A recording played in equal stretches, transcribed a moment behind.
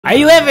Are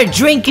you ever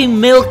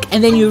drinking milk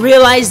and then you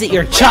realize that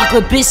your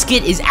chocolate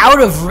biscuit is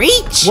out of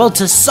reach? Well,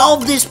 to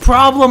solve this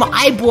problem,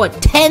 I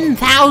bought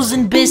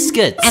 10,000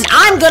 biscuits. And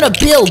I'm gonna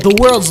build the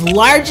world's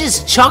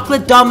largest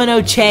chocolate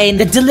domino chain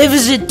that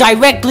delivers it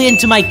directly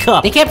into my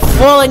cup. They kept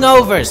falling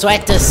over, so I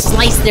had to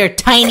slice their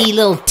tiny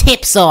little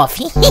tips off.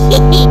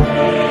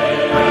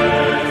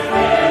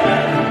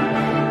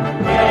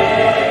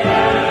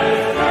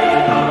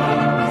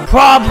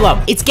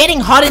 Problem. It's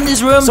getting hot in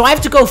this room, so I have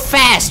to go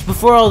fast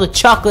before all the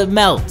chocolate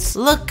melts.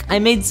 Look, I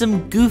made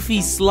some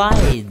goofy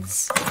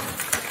slides.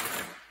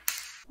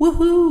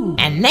 Woohoo!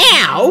 And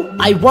now,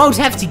 I won't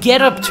have to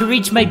get up to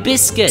reach my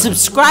biscuit.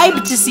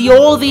 Subscribe to see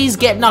all these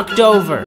get knocked over.